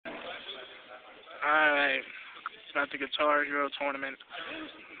about the Guitar Hero tournament.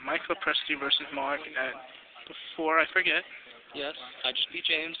 Michael Presti versus Marc. And before I forget, yes, I just beat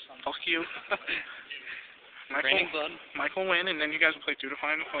James. Fuck you. Raining blood. Michael win, and then you guys will play through the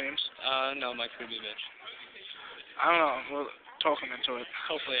Final Flames. No, Mike's gonna be a bitch. I don't know. We'll talk him into it.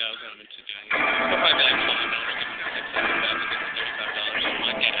 Hopefully, I'll get him into doing it. He'll probably be like $5. $35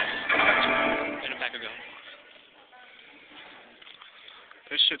 my gas. And a pack of gum.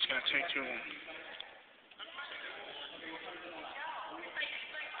 This shit's gonna take too long.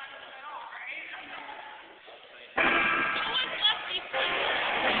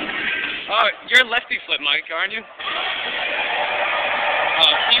 Oh, you're lefty flip, Mike, aren't you? He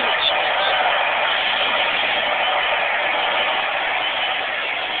was lefty flip.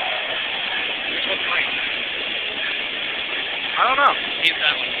 Which one's Mike? I don't know. He's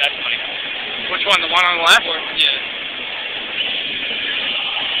that one. That's funny. Which one? The one on the left? Yeah.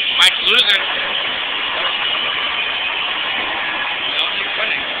 Mike's losing. No, he's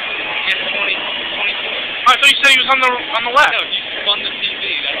winning. He has 24. Oh, I thought you said he was on the left. No, he spun the TV.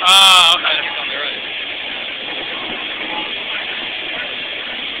 That's okay. He's on the right.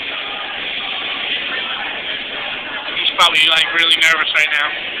 He's probably like really nervous right now.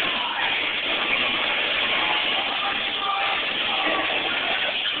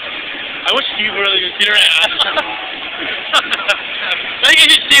 I wish Steve were really consider it. I can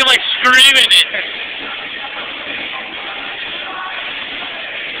just see him like screaming it.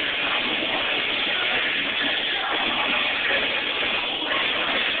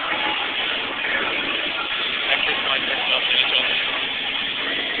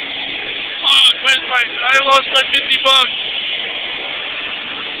 I lost my $50.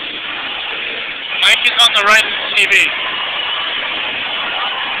 Mike is on the right of the TV.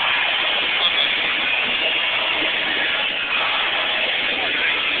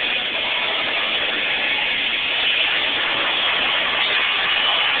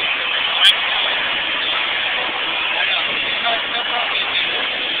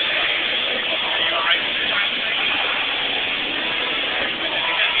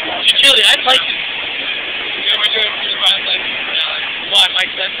 Chili, I'd like to. Why,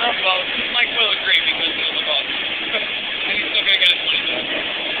 Mike said so? Well, Mike will agree because he'll look awesome. And he's still going to get his money back.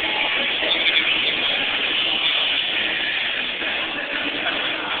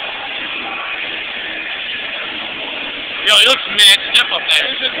 Yo, he looks mad stiff up there.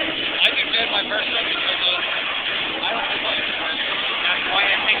 I think that's my first one because I don't think like that's why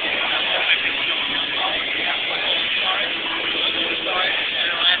I think it's not what I think it's going on. Sorry, and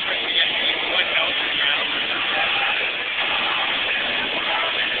the last person to get one note in your house.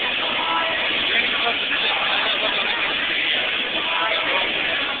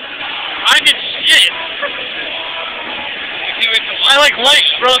 I did shit. I like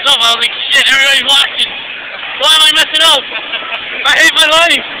lights froze up. I was like, shit, everybody's watching. Why am I messing up? I hate my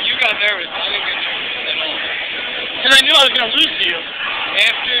life. You got nervous. I didn't get nervous at all. Because I knew I was going to lose to you.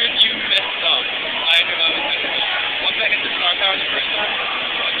 After you messed up, I knew I was going to lose. Once I hit the star power the first time,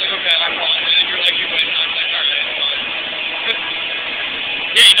 I was like, okay, I'm on. And then you're like, you win. And I'm like, alright, it's fine.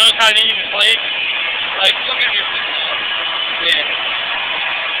 Yeah, you notice how I didn't even play? Like, look at your system. Yeah.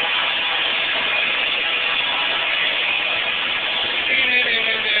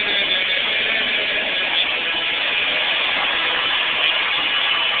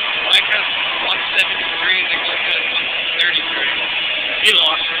 Mike has 173 and Nicholas has 133. He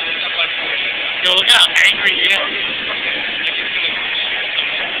lost. Yo, look how angry he is.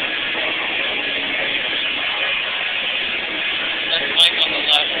 That's Mike on the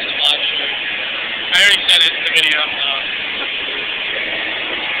left in the black shirt. I already said it in the video.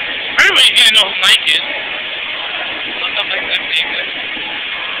 Everybody's gonna know who Mike is. What's up, Mike? That's David.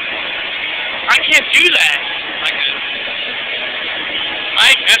 I can't do that. Mike is.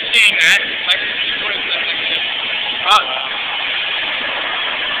 Mike, I've seen that. Mike is recording that next to him.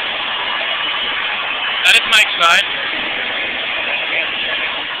 That is Mike's side.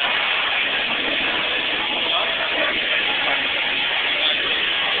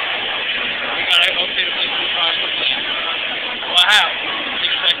 We got it okay to play 2-5 with that. Well, how? He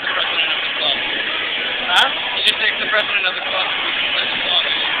just takes the president of the club. Huh? He just takes the president of the club so we can play the song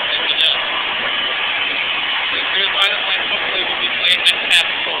and take the death. Here's why the plan hopefully will be playing at half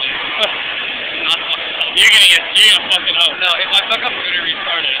fully. Not fucking up. You're gonna fucking up. No, if I fuck up, we're gonna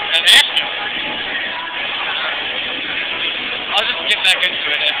restart it. And ask him. I'll just get back into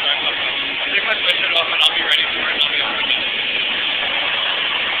it after I fuck up. Take my switch it off and I'll be ready for it and I'll be able to get it.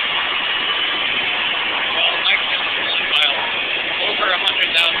 Well, Mike has won by over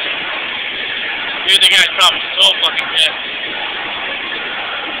 100,000. You're the guy probably so fucking dead.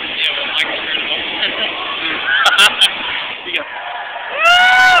 Yeah, well, Mike's heard of him. you go.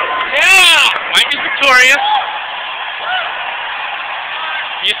 Yeah! Mike is victorious.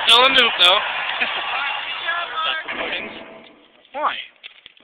 He's still a noob, though. Why?